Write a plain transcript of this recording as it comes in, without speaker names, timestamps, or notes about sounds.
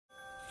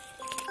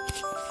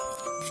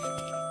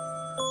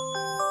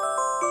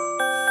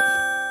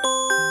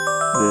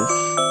This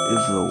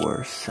is the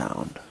worst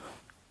sound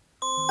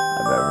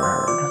I've ever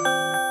heard.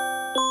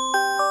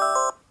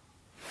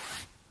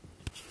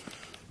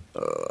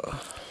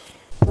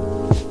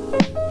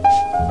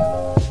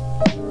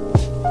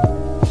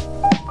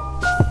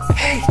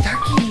 Hey,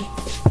 Turkey!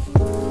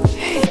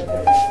 Hey!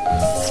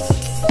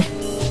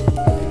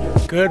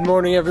 Good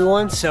morning,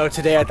 everyone. So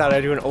today I thought I'd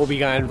do an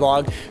OBGYN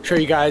vlog, show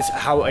you guys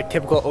how a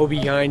typical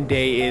OBGYN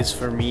day is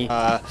for me.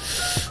 A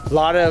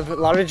lot of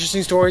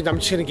interesting stories. I'm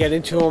just gonna get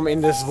into them in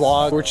this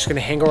vlog. We're just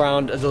gonna hang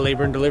around the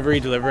labor and deliver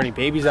any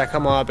babies that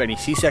come up, any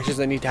C-sections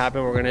that need to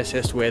happen, we're gonna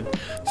assist with.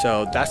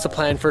 So that's the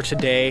plan for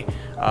today.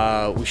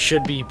 We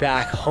should be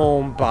back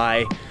home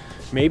by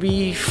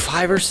maybe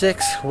 5 or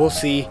 6, we'll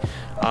see.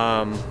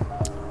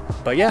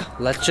 But yeah,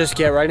 let's just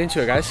get right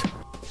into it, guys.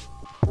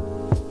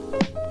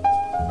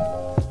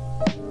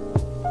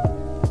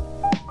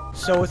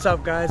 So what's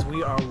up, guys?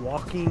 We are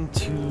walking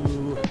to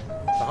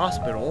the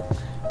hospital,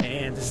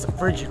 and this is a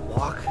frigid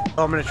walk.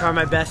 So I'm gonna try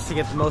my best to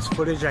get the most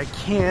footage I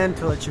can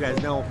to let you guys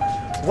know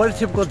what a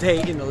typical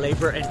day in the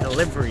labor and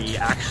delivery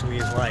actually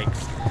is like.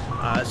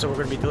 So we're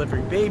gonna be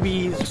delivering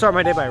babies. Start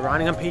my day by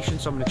rounding on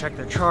patients, so I'm gonna check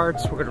their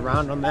charts. We're gonna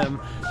round on them,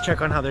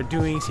 check on how they're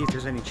doing, see if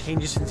there's any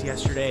changes since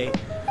yesterday.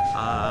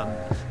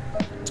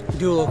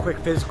 Do a little quick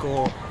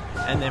physical,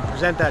 and then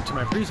present that to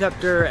my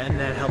preceptor, and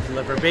then help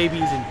deliver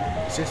babies and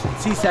assist in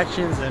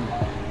C-sections and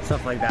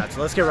stuff like that.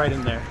 So let's get right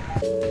in there.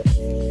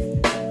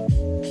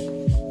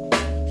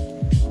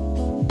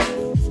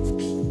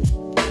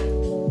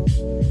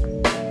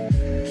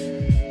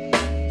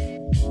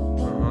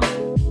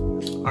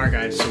 Alright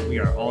guys, so we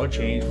are all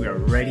changed. We are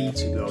ready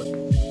to go.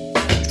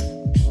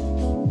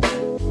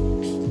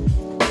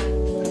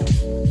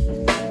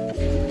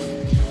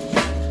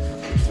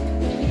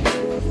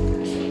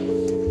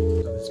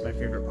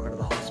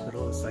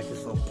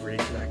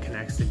 That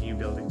connects the new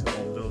building to the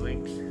old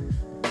building.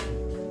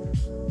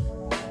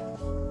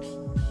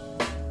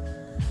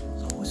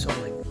 It's always so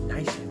like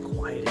nice and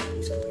quiet and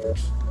peaceful.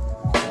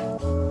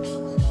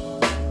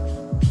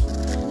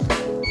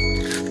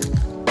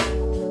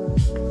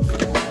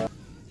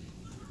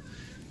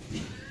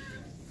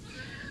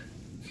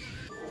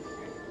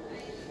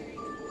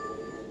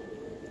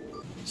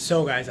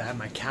 So guys, I have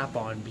my cap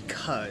on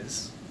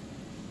because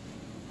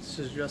this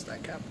is just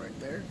that cap right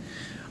there.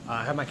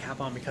 I have my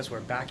cap on because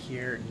we're back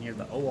here near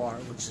the OR,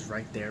 which is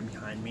right there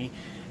behind me,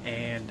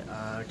 and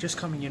just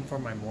coming in for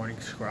my morning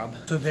scrub.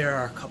 So there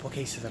are a couple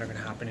cases that are going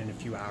to happen in a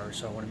few hours,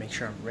 so I want to make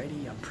sure I'm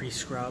ready. I'm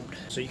pre-scrubbed.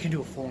 So you can do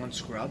a full-on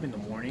scrub in the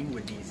morning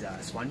with these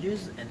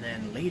sponges, and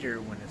then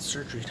later when it's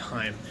surgery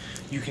time,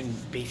 you can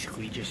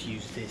basically just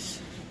use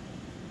this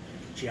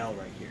gel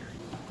right here.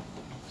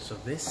 So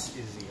this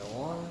is the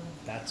OR.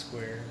 That's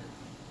where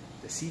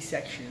the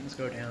C-sections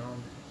go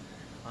down.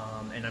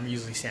 And I'm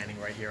usually standing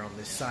right here on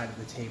this side of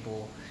the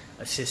table,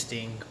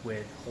 assisting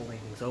with holding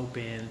things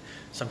open.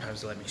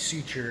 Sometimes they let me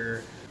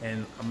suture,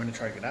 and I'm gonna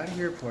try to get out of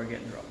here before I get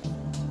in trouble.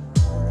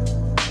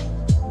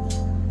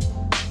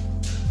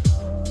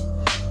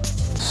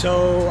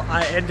 So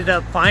I ended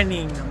up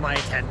finding my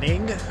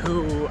attending,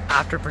 who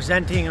after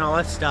presenting and all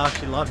that stuff,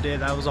 she loved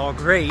it, that was all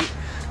great,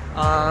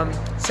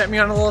 sent me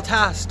on a little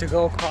task to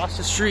go across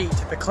the street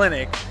to the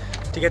clinic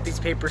to get these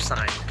papers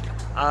signed.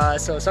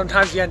 So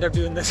sometimes you end up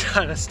doing this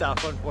kind of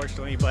stuff,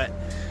 unfortunately, but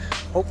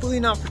hopefully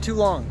not for too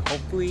long.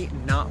 Hopefully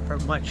not for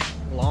much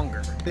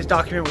longer. This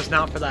document was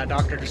not for that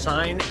doctor to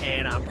sign,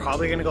 and I'm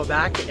probably gonna go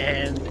back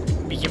and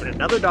be given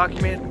another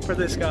document for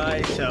this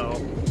guy, so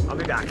I'll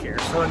be back here.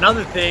 So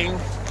another thing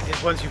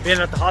is, once you've been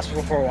at the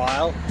hospital for a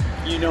while,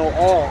 you know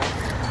all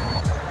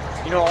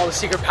the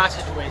secret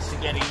passageways to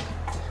getting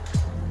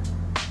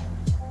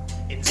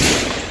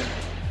inside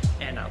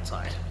and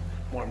outside.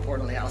 More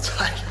importantly,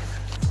 outside.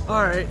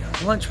 Alright,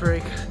 lunch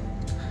break.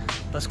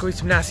 Let's go eat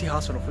some nasty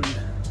hospital food.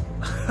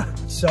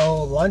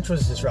 So lunch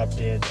was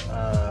disrupted.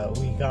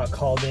 We got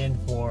called in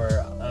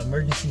for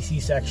emergency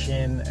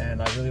C-section,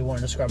 and I really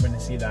wanted to scrub in to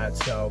see that,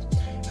 so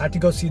I had to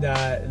go see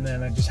that, and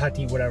then I just had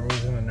to eat whatever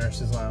was in the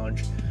nurse's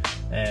lounge,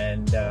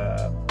 and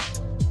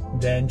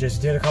then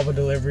just did a couple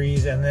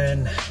deliveries, and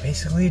then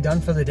basically done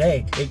for the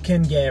day. It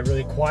can get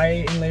really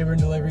quiet in labor and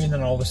delivery, and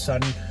then all of a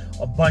sudden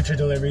a bunch of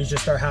deliveries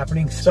just start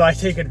happening, so I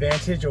take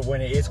advantage of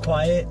when it is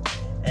quiet.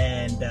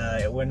 And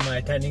when my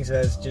attending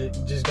says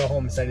just go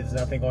home and say there's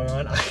nothing going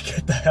on, I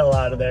get the hell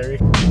out of there.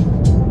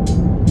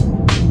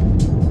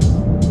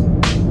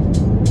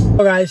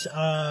 So guys,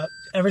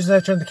 ever since I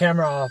turned the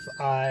camera off,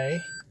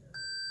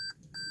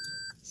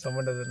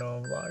 someone doesn't know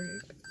I'm vlogging.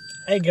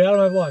 Hey, get out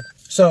of my vlog.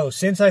 So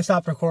since I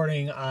stopped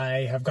recording,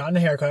 I have gotten a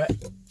haircut.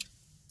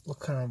 Look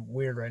kind of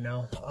weird right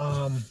now.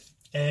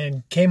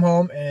 And came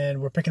home,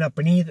 and we're picking up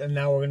Beneath, and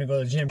now we're gonna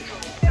go to the gym.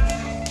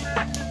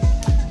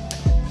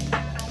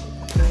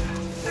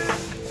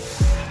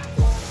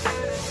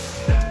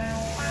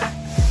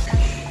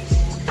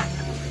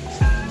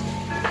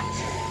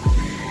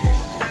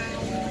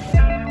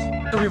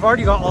 So we've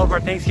already got all of our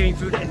Thanksgiving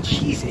food, and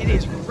geez, it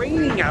is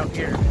raining out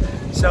here.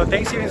 So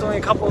Thanksgiving is only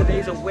a couple of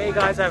days away,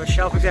 guys. I have a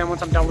shelf exam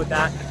once I'm done with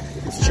that.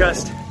 It's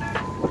just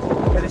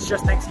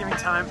Thanksgiving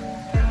time.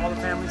 all the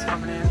families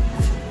coming in.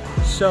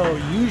 So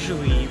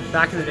usually,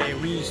 back in the day,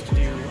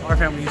 our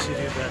family used to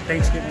do the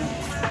Thanksgiving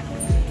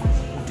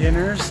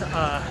dinners.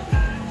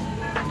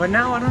 But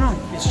now, I don't know,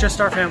 it's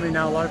just our family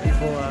now. A lot of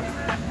people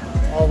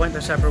all went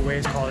their separate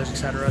ways, college,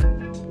 etc.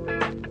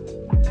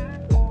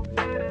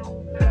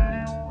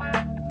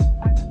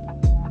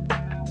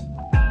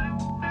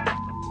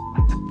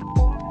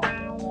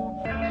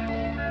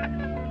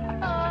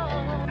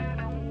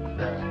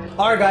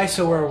 Alright guys,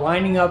 so we're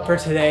winding up for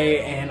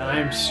today and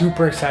I'm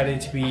super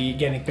excited to be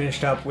getting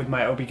finished up with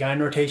my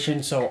OB-GYN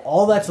rotation. So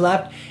all that's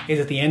left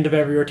is at the end of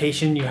every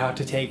rotation you have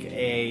to take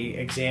a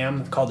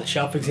exam called the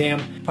shelf exam.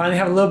 Finally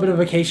have a little bit of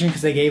vacation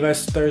because they gave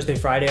us Thursday,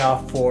 Friday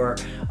off for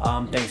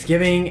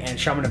Thanksgiving, and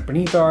Shaman and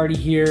Benita are already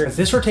here.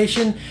 This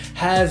rotation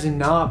has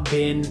not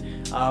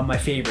been my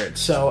favorite.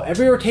 So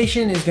every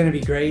rotation is going to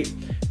be great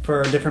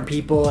for different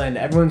people and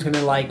everyone's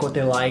gonna like what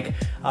they like,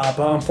 but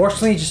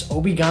unfortunately just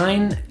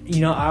OB-GYN,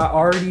 you know, I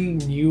already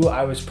knew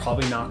I was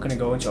probably not gonna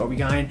go into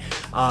OB-GYN,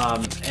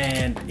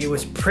 and it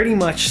was pretty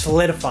much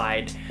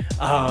solidified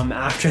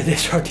after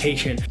this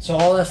rotation. So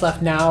all that's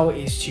left now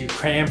is to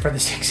cram for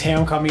this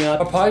exam coming up.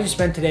 I'll probably just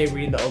spend today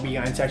reading the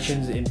OB-GYN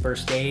sections in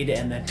first aid,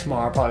 and then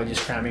tomorrow probably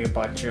just cramming a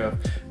bunch of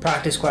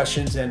practice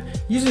questions, and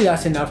usually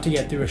that's enough to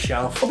get through a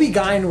shelf.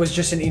 OB-GYN was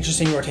just an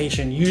interesting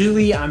rotation.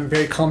 Usually I'm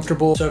very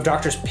comfortable, so if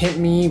doctors pimp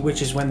me,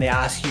 which is when they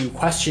ask you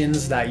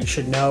questions that you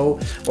should know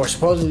or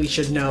supposedly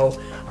should know,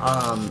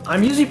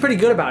 I'm usually pretty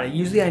good about it.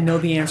 Usually I know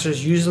the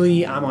answers,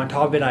 usually I'm on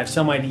top of it, I have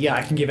some idea,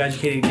 I can give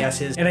educated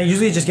guesses, and I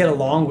usually just get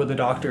along with the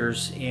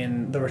doctors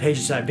in the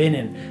rotations I've been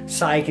in.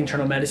 Psych,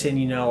 internal medicine,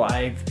 you know,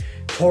 I've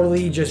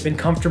totally just been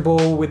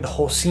comfortable with the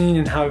whole scene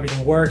and how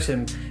everything works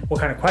and what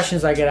kind of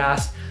questions I get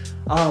asked.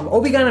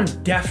 OB-GYN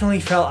I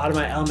definitely fell out of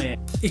my element.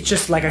 It's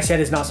just, like I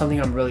said, it's not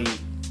something I'm really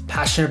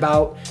passionate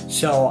about,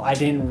 so I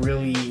didn't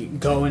really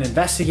go and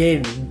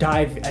investigate and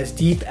dive as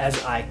deep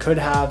as I could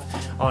have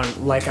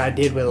on, like I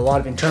did with a lot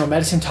of internal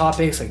medicine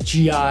topics like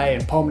GI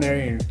and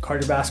pulmonary and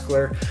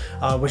cardiovascular,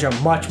 which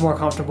I'm much more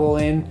comfortable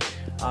in.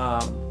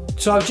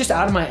 So I was just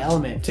out of my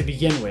element to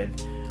begin with.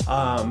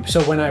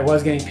 So when I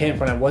was getting pimped,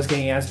 when I was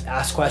getting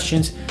asked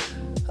questions,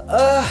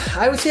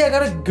 I would say I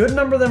got a good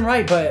number of them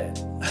right,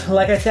 but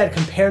like I said,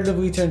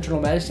 comparatively to internal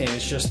medicine,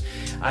 it's just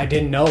I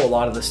didn't know a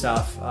lot of the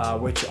stuff,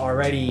 which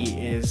already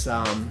is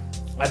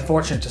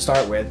unfortunate to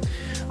start with.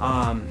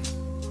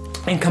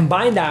 And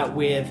combine that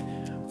with,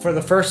 for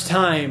the first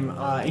time,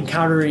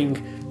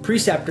 encountering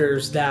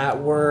preceptors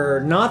that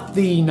were not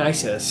the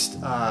nicest.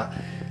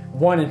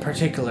 One in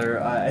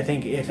particular, I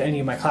think if any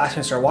of my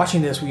classmates are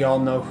watching this, we all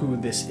know who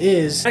this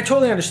is. I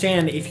totally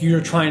understand if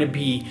you're trying to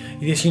be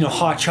this, you know,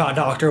 hotshot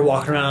doctor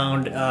walking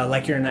around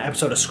like you're in an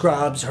episode of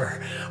Scrubs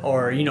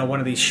or you know, one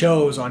of these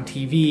shows on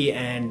TV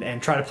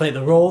and try to play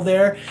the role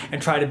there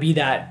and try to be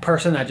that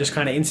person that just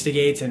kind of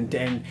instigates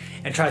and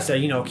tries to,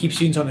 you know, keep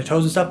students on their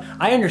toes and stuff.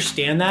 I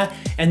understand that,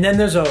 and then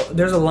there's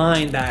a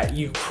line that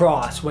you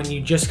cross when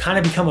you just kind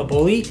of become a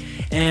bully,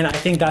 and I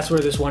think that's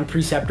where this one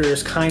preceptor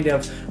is kind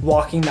of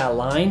walking that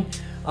line.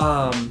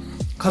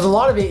 Because a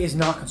lot of it is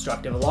not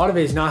constructive, a lot of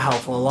it is not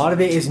helpful, a lot of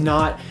it is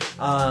not,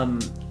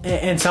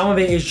 and some of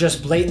it is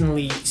just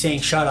blatantly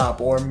saying shut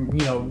up or,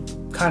 you know,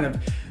 kind of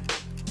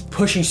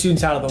pushing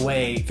students out of the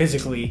way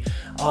physically.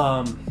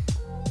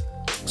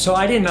 So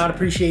I did not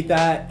appreciate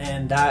that,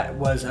 and that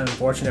was an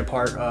unfortunate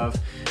part of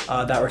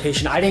that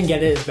rotation. I didn't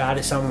get it as bad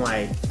as some of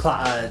my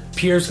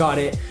peers got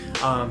it,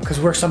 because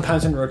we're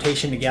sometimes in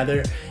rotation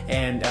together,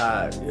 and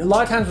a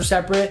lot of times we're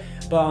separate.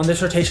 But on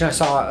this rotation, I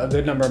saw a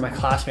good number of my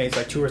classmates,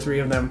 like 2 or 3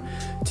 of them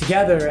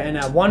together. And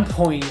at one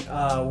point,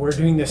 we're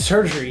doing this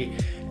surgery,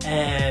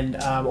 and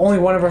only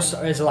one of us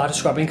is allowed to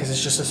scrub in because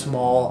it's just a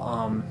small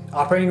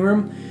operating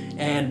room.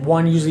 And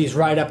one usually is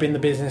right up in the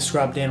business,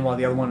 scrubbed in, while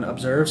the other one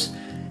observes.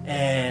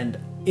 And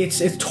it's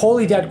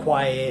totally dead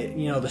quiet.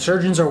 You know, the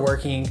surgeons are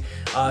working,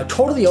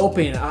 totally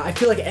open. I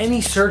feel like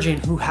any surgeon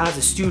who has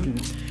a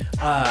student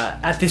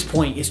at this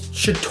point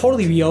should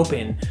totally be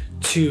open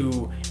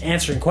to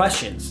answering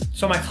questions.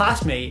 So my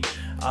classmate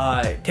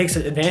takes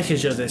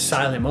advantage of this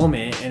silent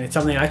moment, and it's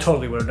something I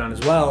totally would have done as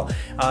well,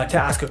 to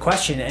ask a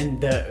question,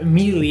 and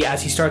immediately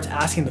as he starts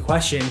asking the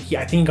question,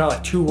 I think he got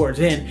like 2 words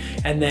in,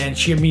 and then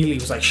she immediately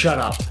was like, shut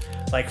up,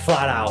 like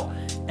flat out.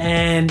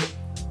 And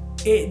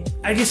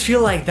I just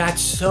feel like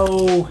that's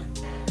so,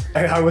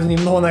 I wasn't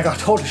even the one that got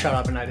told to shut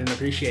up, and I didn't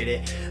appreciate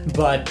it.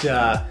 But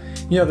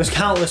you know, there's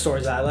countless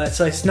stories of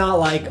that. It's not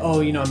like, oh,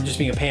 you know, I'm just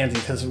being a pansy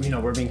because, you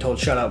know, we're being told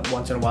shut up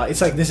once in a while.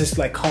 It's like, this is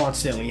like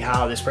constantly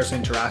how this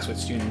person interacts with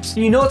students.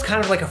 You know, it's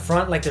kind of like a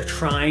front, like they're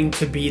trying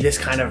to be this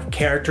kind of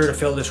character to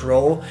fill this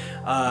role,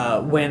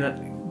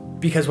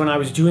 because when I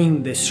was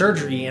doing this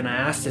surgery and I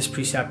asked this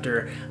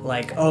preceptor,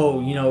 like,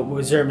 oh, you know,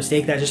 was there a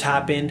mistake that just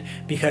happened?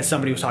 Because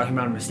somebody was talking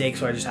about a mistake,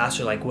 so I just asked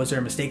her, like, was there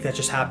a mistake that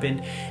just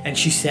happened? And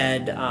she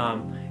said,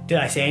 did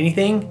I say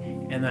anything?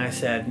 And then I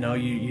said, no,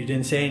 you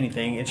didn't say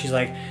anything. And she's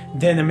like,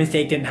 then the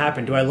mistake didn't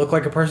happen. Do I look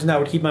like a person that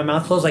would keep my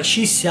mouth closed? Like,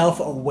 she's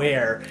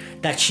self-aware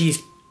that she's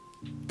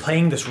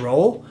playing this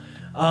role.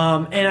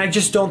 And I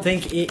just don't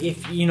think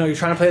if you know you're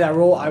trying to play that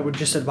role, I would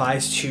just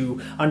advise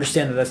to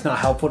understand that that's not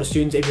helpful to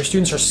students. If your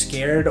students are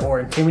scared or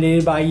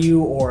intimidated by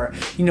you, or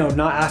you know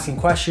not asking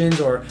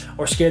questions, or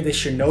scared they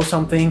should know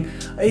something,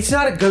 it's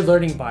not a good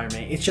learning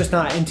environment. It's just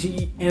not.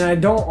 And I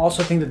don't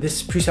also think that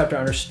this preceptor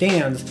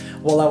understands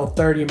what level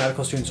 3rd year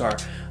medical students are.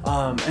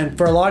 And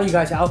for a lot of you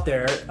guys out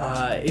there,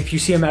 if you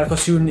see a medical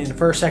student in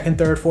 1st, 2nd,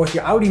 3rd, 4th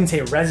year, I would even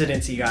say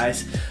residency,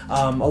 guys.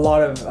 A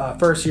lot of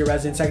 1st year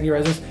residents, 2nd year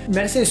residents.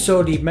 Medicine is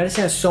so deep.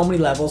 Medicine has so many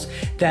levels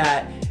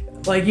that,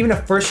 like, even a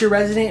 1st year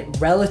resident,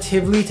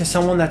 relatively to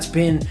someone that's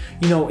been,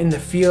 you know, in the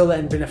field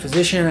and been a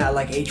physician at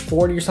like age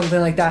 40 or something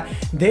like that,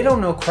 they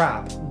don't know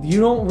crap. You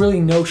don't really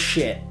know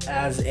shit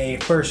as a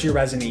 1st year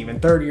resident, even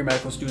 3rd year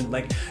medical student.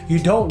 Like, you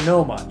don't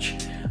know much.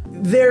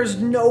 There's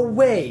no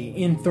way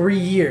in 3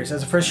 years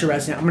as a 1st year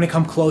resident I'm gonna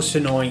come close to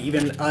knowing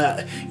even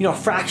you know, a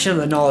fraction of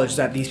the knowledge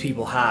that these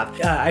people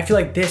have. I feel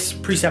like this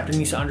preceptor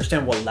needs to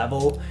understand what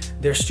level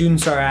their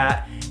students are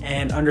at,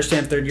 and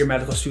understand 3rd year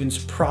medical students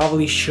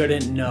probably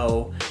shouldn't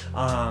know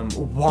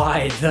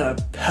why the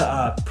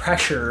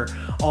pressure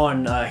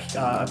on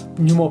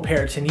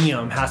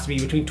pneumoperitoneum has to be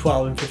between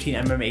 12 and 15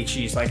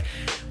 mmHgs.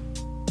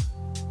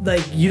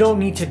 Like you don't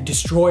need to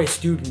destroy a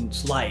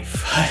student's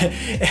life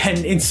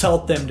and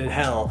insult them to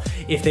hell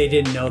if they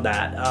didn't know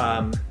that.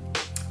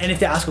 And if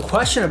they ask a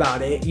question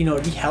about it, you know,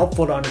 it'd be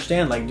helpful to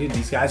understand, like, dude,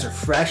 these guys are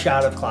fresh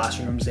out of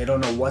classrooms. They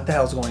don't know what the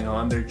hell's going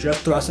on. They're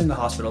just thrust into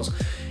hospitals.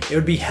 It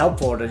would be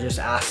helpful to just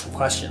ask some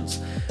questions,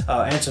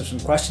 answer some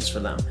questions for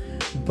them.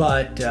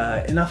 But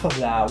enough of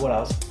that. What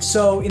else?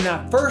 So in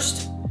that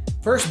first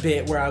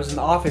bit where I was in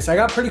the office, I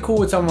got pretty cool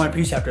with some of my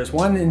preceptors,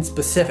 one in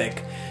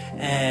specific.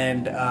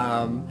 And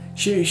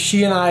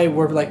she and I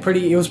were like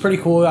it was pretty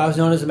cool. I was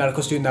known as a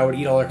medical student that would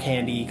eat all her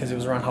candy because it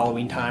was around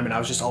Halloween time, and I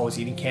was just always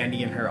eating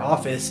candy in her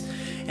office.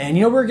 And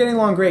you know, we were getting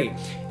along great.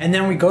 And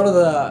then we go to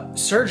the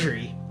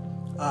surgery.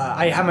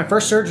 I had my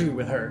first surgery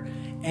with her,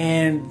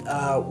 and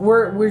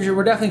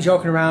we're definitely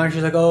joking around.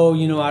 She's like, oh,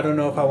 you know, I don't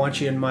know if I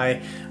want you in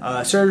my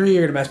surgery.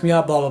 You're gonna mess me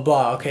up, blah, blah,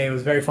 blah. Okay, it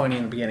was very funny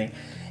in the beginning.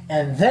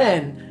 And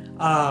then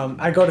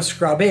I go to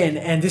scrub in,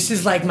 and this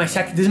is my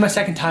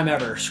second time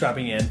ever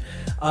scrubbing in.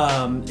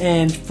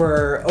 And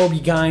for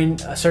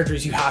OB-GYN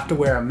surgeries, you have to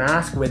wear a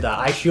mask with an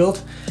eye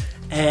shield.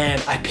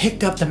 And I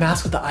picked up the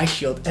mask with the eye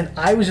shield, and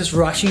I was just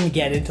rushing to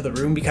get into the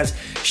room because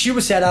she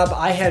was set up.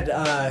 I had,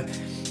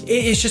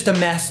 it's just a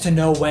mess to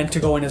know when to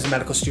go in as a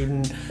medical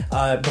student,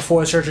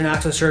 before the surgeon,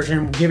 after the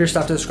surgeon, give your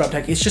stuff to the scrub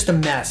tech. It's just a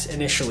mess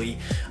initially.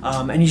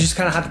 And you just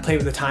kind of have to play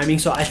with the timing.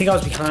 So I think I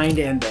was behind,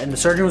 and the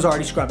surgeon was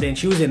already scrubbed in.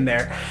 She was in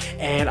there,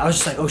 and I was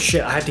just like, oh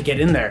shit, I had to get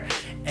in there.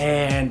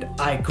 And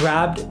I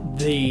grabbed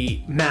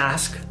the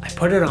mask, I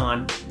put it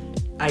on,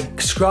 I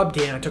scrubbed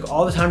in, I took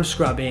all the time to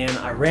scrub in,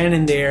 I ran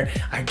in there,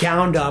 I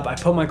gowned up, I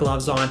put my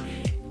gloves on,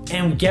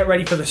 and we get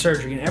ready for the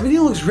surgery, and everything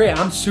looks great.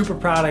 I'm super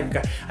proud.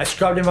 I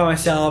scrubbed in by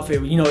myself.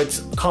 You know, it's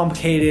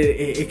complicated.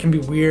 It can be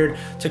weird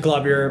to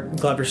glove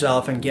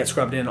yourself and get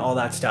scrubbed in, all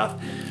that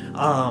stuff.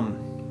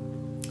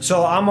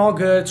 So I'm all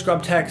good.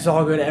 Scrub tech is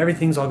all good.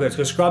 Everything's all good.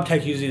 So scrub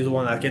tech usually is the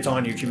one that gets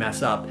on you if you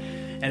mess up,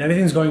 and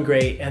everything's going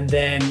great. And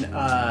then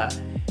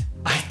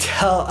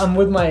I'm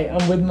with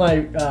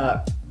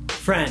my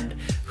friend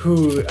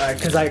who,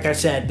 because like I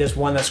said, there's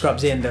one that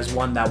scrubs in, there's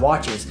one that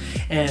watches,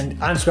 and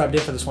I'm scrubbed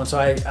in for this one. So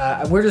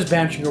we're just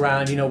bantering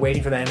around, you know,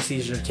 waiting for the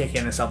anesthesia to kick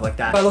in and stuff like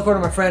that. I look over to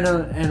my friend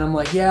and I'm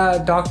like, yeah,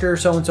 Dr.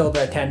 So-and-so,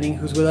 the attending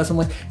who's with us, I'm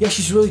like, yeah,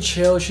 she's really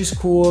chill, she's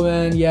cool,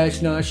 man. Yeah,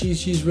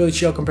 she's really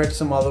chill compared to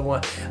some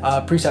other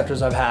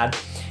preceptors I've had.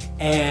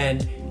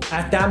 And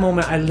at that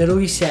moment, I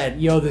literally said,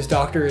 yo, this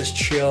doctor is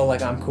chill,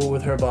 like I'm cool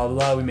with her, blah, blah,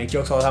 blah. We make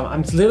jokes all the time.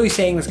 I'm literally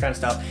saying this kind of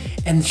stuff.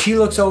 And she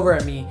looks over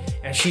at me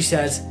and she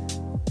says,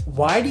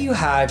 why do you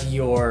have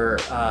your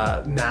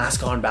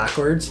mask on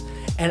backwards?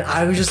 And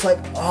I was just like,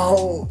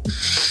 oh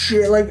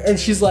shit, and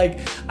she's like,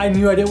 I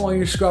knew I didn't want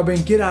you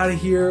scrubbing, get out of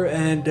here,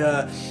 and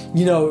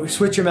you know,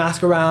 switch your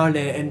mask around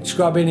and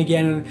scrub in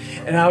again.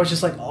 And I was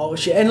just like, oh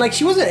shit. And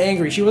she wasn't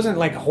angry, she wasn't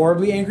like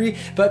horribly angry,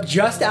 but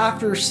just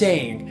after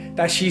saying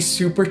that she's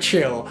super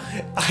chill,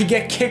 I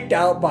get kicked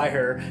out by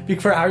her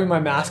for having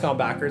my mask on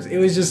backwards. It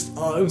was just,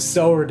 it was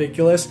so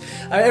ridiculous.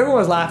 Everyone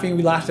was laughing,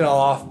 we laughed it all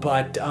off,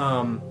 but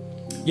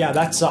yeah,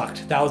 that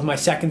sucked. That was my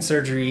second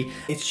surgery.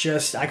 It's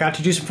just, I got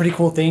to do some pretty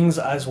cool things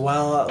as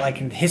well. Like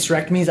in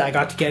hysterectomies, I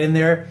got to get in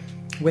there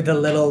with the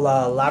little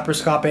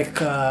laparoscopic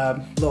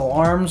little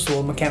arms,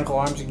 little mechanical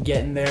arms. You can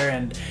get in there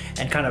and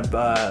kind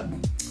of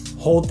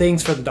hold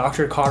things for the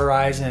doctor to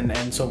cauterize.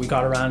 And so we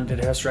got around and did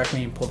a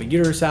hysterectomy and pulled the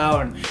uterus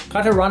out and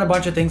got to run a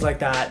bunch of things like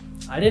that.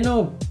 I didn't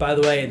know, by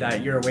the way,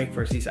 that you're awake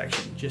for a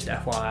C-section. Just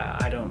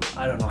FYI, I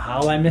don't know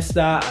how I missed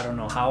that. I don't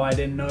know how I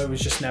didn't know it was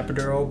just an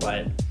epidural,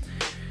 but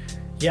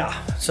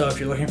yeah, so if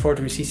you're looking forward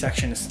to a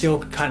C-section, it's still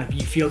kind of,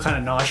 you feel kind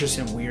of nauseous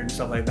and weird and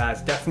stuff like that.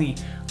 It's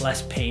definitely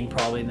less pain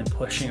probably than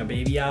pushing a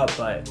baby out,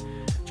 but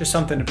just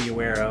something to be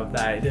aware of,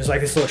 that there's like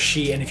this little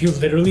sheet, and if you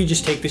literally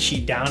just take the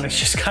sheet down, it's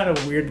just kind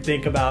of weird to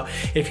think about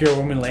if you're a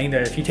woman laying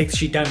there. If you take the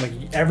sheet down, like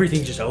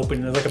everything's just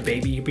open. There's like a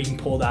baby being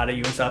pulled out of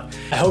you and stuff.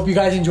 I hope you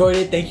guys enjoyed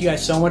it. Thank you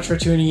guys so much for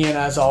tuning in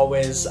as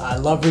always. I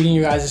love reading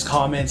your guys'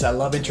 comments. I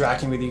love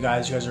interacting with you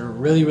guys. You guys are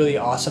really, really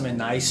awesome and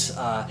nice.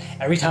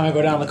 Every time I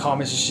go down in the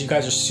comments, you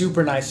guys are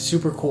super nice,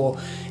 super cool,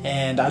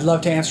 and I'd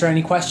love to answer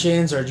any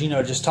questions or, you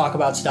know, just talk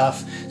about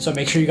stuff. So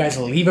make sure you guys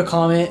leave a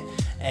comment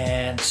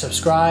and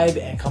subscribe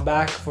and come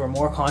back for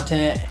more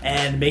content,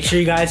 and make sure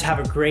you guys have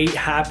a great,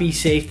 happy,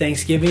 safe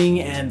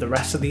Thanksgiving and the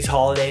rest of these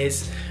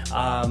holidays.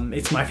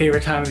 It's my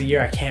favorite time of the year.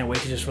 I can't wait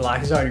to just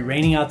relax. It's already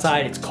raining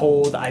outside, it's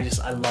cold. I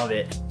love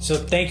it. So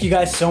thank you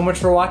guys so much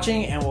for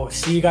watching, and we'll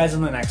see you guys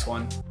in the next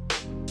one.